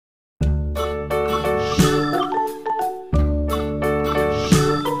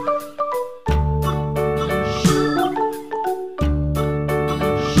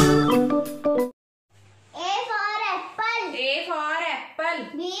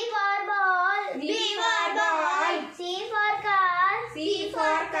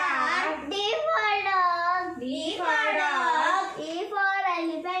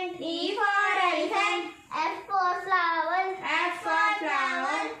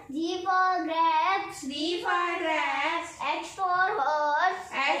G for grapes. D for grapes. H for horse.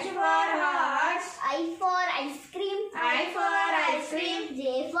 H for horse. I for ice cream. I for ice cream.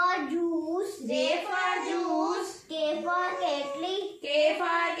 J for juice. J for juice. K for kettle. K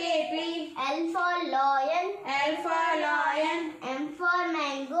for kettle. L for lion. L for lion. M for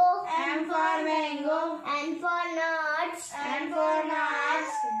mango. M for mango. N for nuts. N for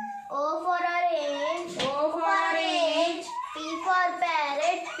nuts. O for orange. O for orange. P for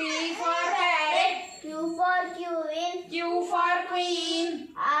parrot. P for parrot. Q for queen. Q for queen.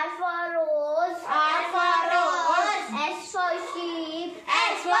 R for rose. R for rose. S for sheep.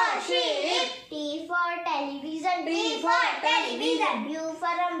 S for sheep. T for television. T for television. U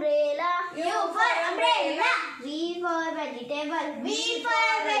for umbrella. U for umbrella. V for vegetable. V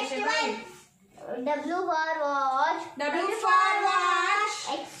for vegetable. W for watch. W for watch.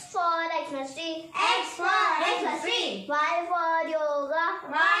 X for Xmas tree. X for Xmas tree. Y for yoga.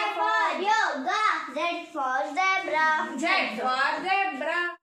 Y for yoga. Z for zebra. Z for